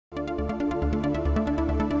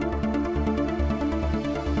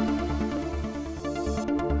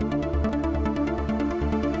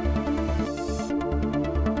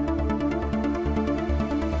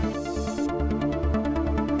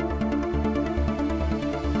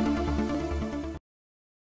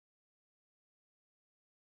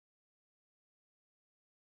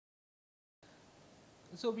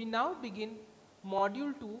So, we now begin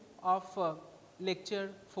module 2 of lecture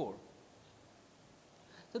 4.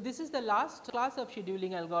 So, this is the last class of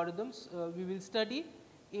scheduling algorithms we will study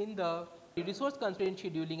in the resource constraint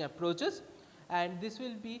scheduling approaches, and this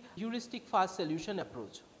will be heuristic fast solution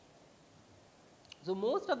approach. So,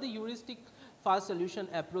 most of the heuristic fast solution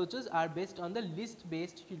approaches are based on the list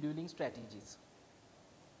based scheduling strategies.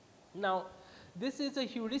 Now, this is a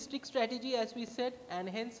heuristic strategy as we said, and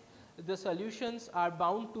hence the solutions are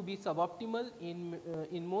bound to be suboptimal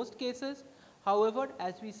in most cases. However,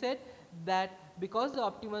 as we said that because the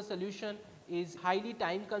optimal solution is highly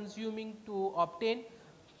time consuming to obtain,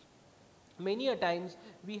 many a times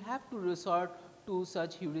we have to resort to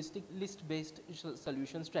such heuristic list based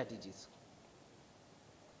solution strategies.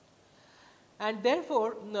 And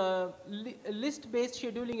therefore, list based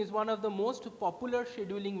scheduling is one of the most popular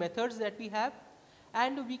scheduling methods that we have,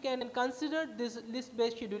 and we can consider this list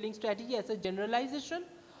based scheduling strategy as a generalization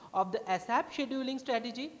of the ASAP scheduling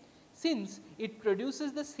strategy, since it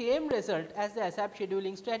produces the same result as the ASAP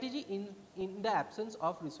scheduling strategy in the absence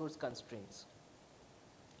of resource constraints.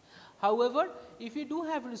 However, if you do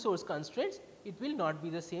have resource constraints, it will not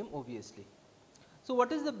be the same obviously. So,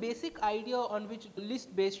 what is the basic idea on which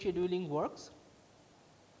list based scheduling works?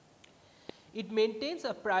 It maintains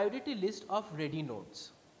a priority list of ready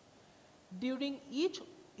nodes. During each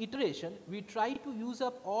iteration, we try to use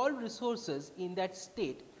up all resources in that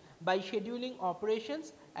state by scheduling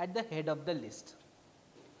operations at the head of the list.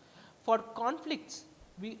 For conflicts,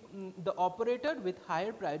 the operator with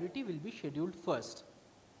higher priority will be scheduled first.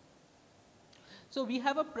 So, we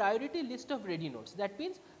have a priority list of ready nodes. That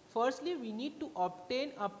means, firstly we need to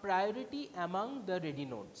obtain a priority among the ready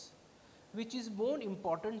nodes, which is more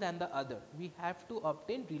important than the other. We have to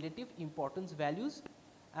obtain relative importance values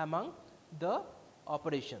among the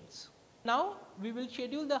operations. Now, we will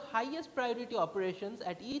schedule the highest priority operations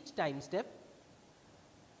at each time step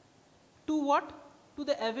to what? To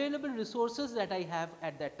the available resources that I have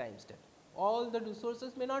at that time step. All the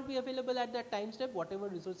resources may not be available at that time step, whatever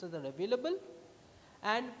resources are available.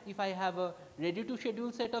 And if I have a ready to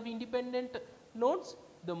schedule set of independent nodes,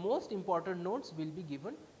 the most important nodes will be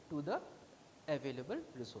given to the available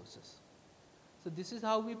resources. So, this is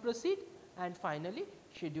how we proceed, and finally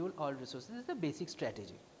schedule all resources. This is the basic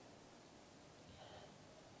strategy.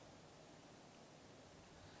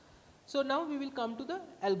 So, now we will come to the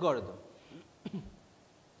algorithm.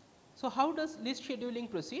 So, how does list scheduling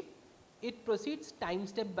proceed? It proceeds time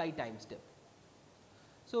step by time step.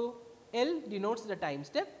 So, L denotes the time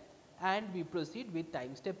step and we proceed with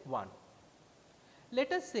time step 1.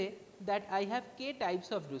 Let us say that I have k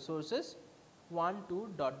types of resources 1, 2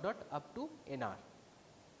 dot dot up to nr.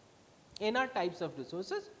 Nr types of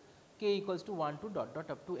resources, k equals to 1, 2 dot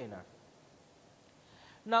dot up to nr.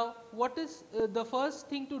 Now, what is the first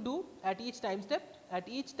thing to do at each time step? At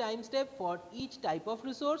each time step for each type of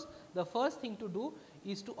resource, the first thing to do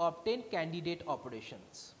is to obtain candidate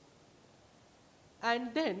operations,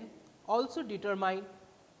 and then also determine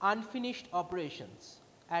unfinished operations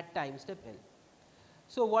at time step L.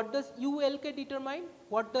 So, what does ULK determine?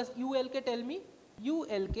 What does ULK tell me?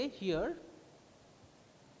 ULK here,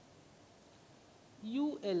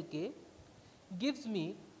 ULK gives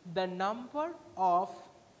me the number of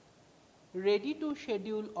ready to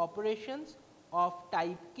schedule operations of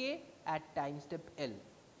type K at time step L.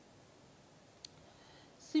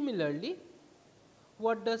 Similarly,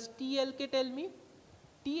 what does TLK tell me?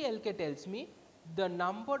 TLK tells me the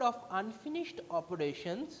number of unfinished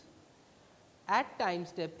operations at time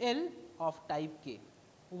step L of type K.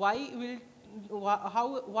 Why is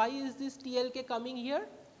this TLK coming here?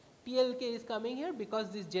 TLK is coming here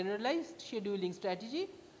because this generalized scheduling strategy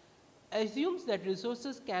assumes that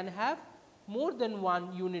resources can have more than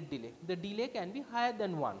one unit delay. The delay can be higher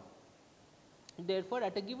than 1. Therefore,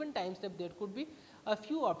 at a given time step there could be a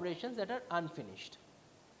few operations that are unfinished.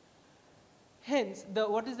 Hence,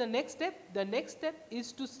 what is the next step? The next step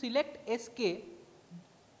is to select SK,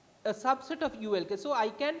 a subset of ULK. So, I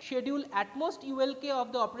can schedule at most ULK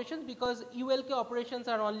of the operations because ULK operations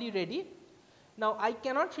are only ready. Now, I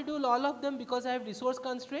cannot schedule all of them because I have resource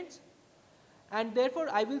constraints, and therefore,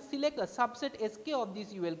 I will select a subset SK of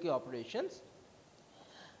these ULK operations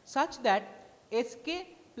such that SK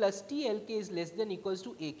plus TLK is less than equals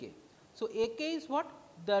to AK. So, AK is what?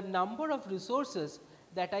 The number of resources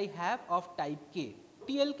that I have of type K.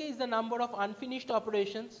 TLK is the number of unfinished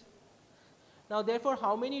operations. Now, therefore,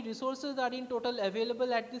 how many resources are in total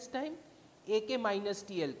available at this time? AK minus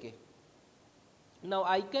TLK. Now,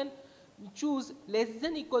 I can choose less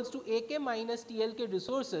than equals to AK minus TLK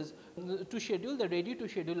resources to schedule the ready to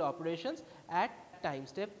schedule operations at time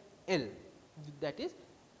step L, that is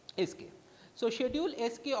Sk. So, schedule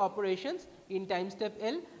Sk operations in time step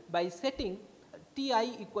L by setting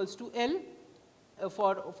Ti equals to L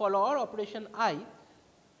for our operation I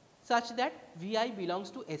such that Vi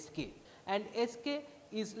belongs to Sk and Sk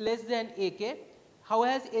is less than Ak. How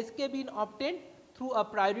has Sk been obtained? Through a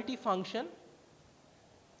priority function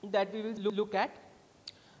that we will look at.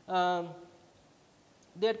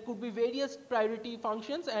 There could be various priority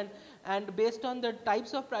functions, and based on the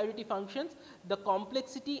types of priority functions, the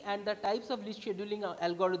complexity and the types of list scheduling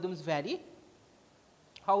algorithms vary.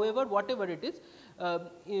 However, whatever it is,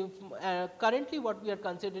 currently what we are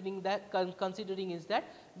considering is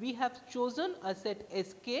that we have chosen a set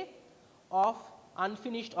Sk of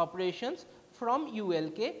unfinished operations from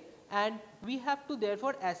ULK, and we have to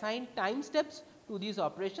therefore assign time steps to these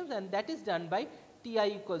operations, and that is done by Ti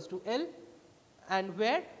equals to L, and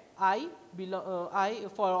where I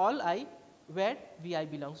for all I where Vi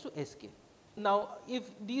belongs to Sk. Now, if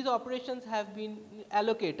these operations have been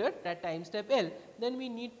allocated at time step L, then we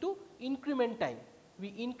need to increment time. We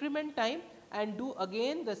increment time and do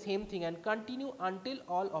again the same thing and continue until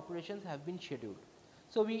all operations have been scheduled.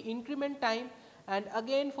 So, we increment time and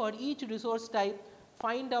again for each resource type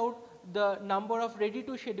find out the number of ready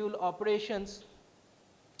to schedule operations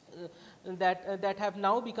that have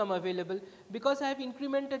now become available. Because I have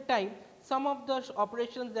incremented time, some of the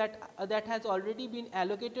operations that has already been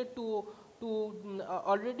allocated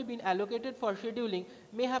already been allocated for scheduling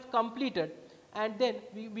may have completed, and then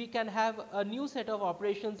we can have a new set of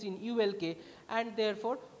operations in ULK, and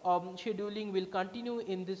therefore scheduling will continue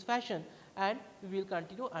in this fashion, and we will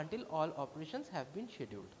continue until all operations have been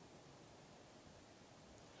scheduled.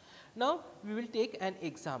 Now, we will take an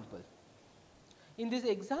example. In this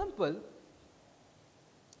example,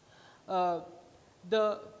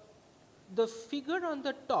 the figure on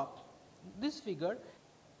the top, this figure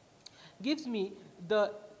gives me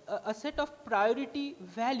a set of priority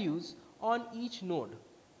values on each node.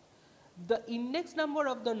 The index number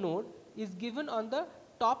of the node is given on the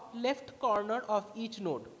top left corner of each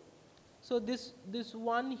node. So, this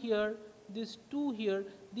one here, this 2 here,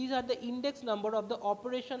 these are the index number of the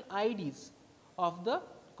operation IDs of the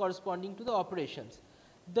corresponding to the operations.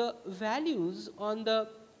 The values on the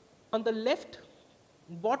left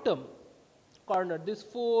bottom corner, this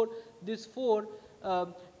 4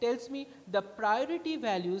 tells me the priority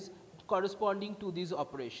values corresponding to these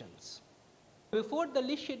operations. Before the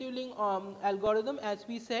list scheduling algorithm, as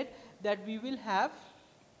we said, that we will have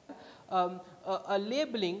a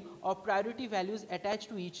labeling of priority values attached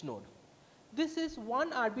to each node. This is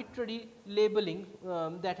one arbitrary labeling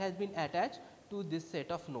that has been attached to this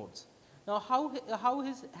set of nodes. Now, how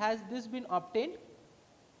has this been obtained?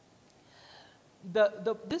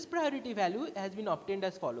 This priority value has been obtained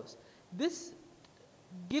as follows. This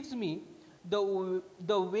gives me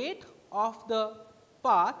the weight of the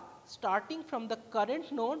path starting from the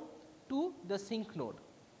current node to the sync node.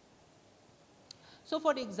 So,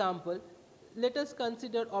 for example, let us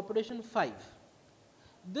consider operation 5.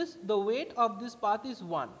 The weight of this path is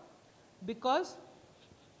 1, because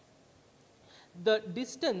the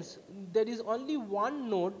distance, there is only one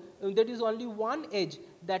node, there is only one edge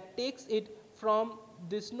that takes it from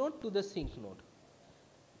this node to the sync node.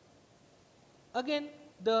 Again,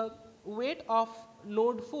 the weight of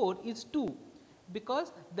node 4 is 2,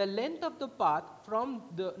 because the length of the path from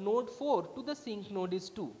the node 4 to the sync node is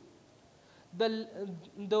 2.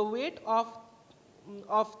 The weight of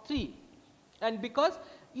 3, and because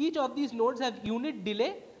each of these nodes have unit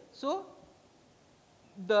delay, so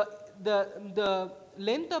the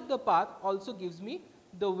length of the path also gives me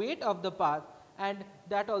the weight of the path, and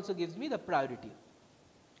that also gives me the priority,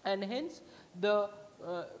 and hence the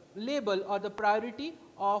label or the priority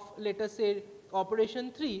of, let us say,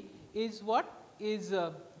 operation 3 is what is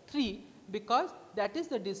 3, because that is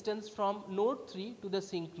the distance from node 3 to the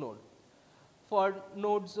sync node. For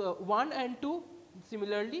nodes 1 and 2,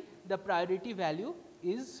 similarly the priority value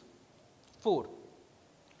is 4.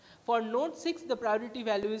 For node 6, the priority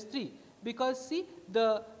value is 3, because see,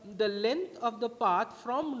 the length of the path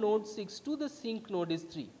from node 6 to the sync node is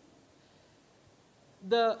 3.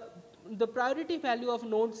 The priority value of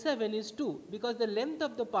node 7 is 2, because the length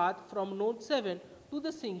of the path from node 7 to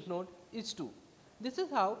the sync node is 2. This is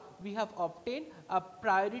how we have obtained a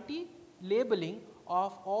priority labeling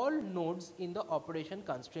of all nodes in the operation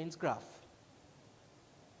constraints graph.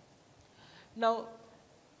 Now,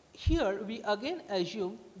 here we again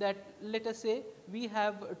assume that, let us say, we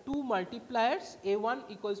have 2 multipliers, A1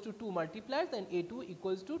 equals to 2 multipliers and A2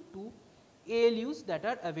 equals to 2 ALUs that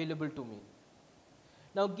are available to me.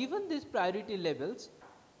 Now, given these priority levels,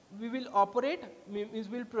 we will operate, we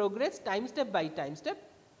will progress time step by time step.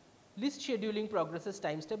 list scheduling progresses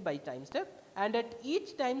time step by time step, and at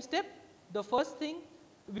each time step the first thing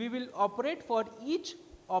we will operate for each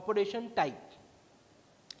operation type.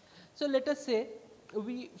 So, let us say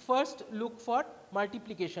we first look for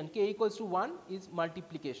multiplication, k equals to 1 is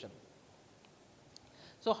multiplication.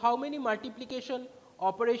 So, how many multiplication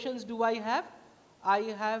operations do I have? I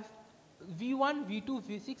have V1, V2,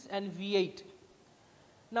 V6 and V8.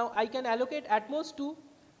 Now, I can allocate at most 2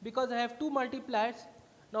 because I have 2 multipliers.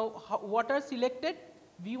 Now, what are selected?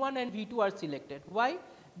 V1 and V2 are selected. Why?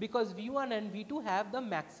 Because V1 and V2 have the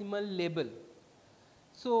maximal label.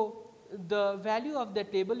 So, the value of the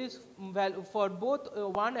table is for both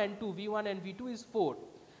 1 and 2, V1 and V2 is 4.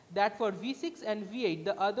 That for V6 and V8,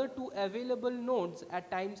 the other 2 available nodes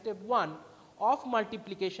at time step 1 of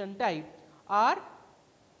multiplication type are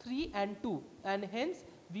 3 and 2, and hence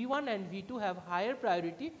V1 and V2 have higher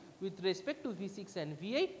priority with respect to V6 and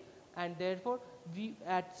V8, and therefore,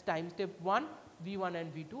 at time step 1 V1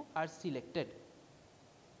 and V2 are selected.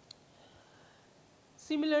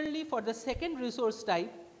 Similarly, for the second resource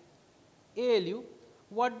type ALU,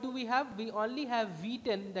 what do we have? We only have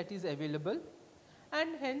V10 that is available,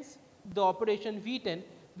 and hence the operation V10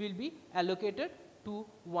 will be allocated to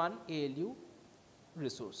one ALU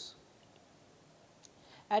resource.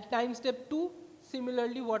 At time step 2,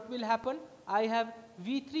 similarly what will happen? I have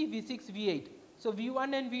V3, V6, V8. So,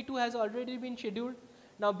 V1 and V2 has already been scheduled.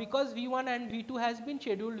 Now, because V1 and V2 has been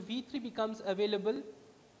scheduled, V3 becomes available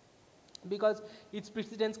because its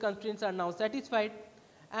precedence constraints are now satisfied,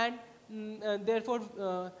 and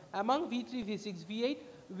therefore, among V3, V6, V8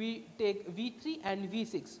 we take V3 and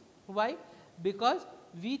V6. Why? Because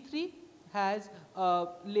V3 has a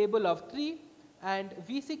label of 3 and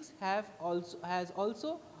V6 has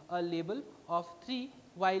also a label of 3,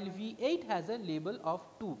 while V8 has a label of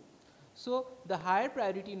 2. So, the higher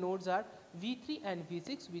priority nodes are V3 and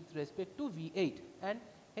V6 with respect to V8, and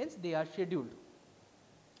hence they are scheduled.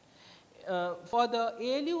 For the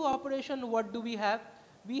ALU operation, what do we have?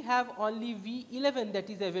 We have only V11 that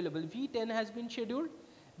is available. V10 has been scheduled.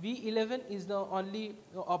 V11 is the only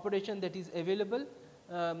operation that is available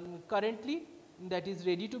currently, that is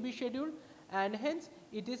ready to be scheduled, and hence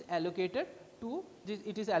it is allocated to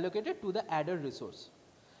the adder resource,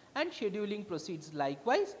 and scheduling proceeds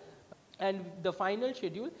likewise, and the final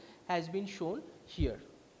schedule has been shown here.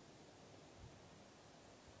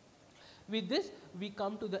 With this, we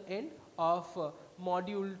come to the end of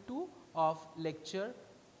module 2 of lecture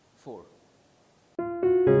 4.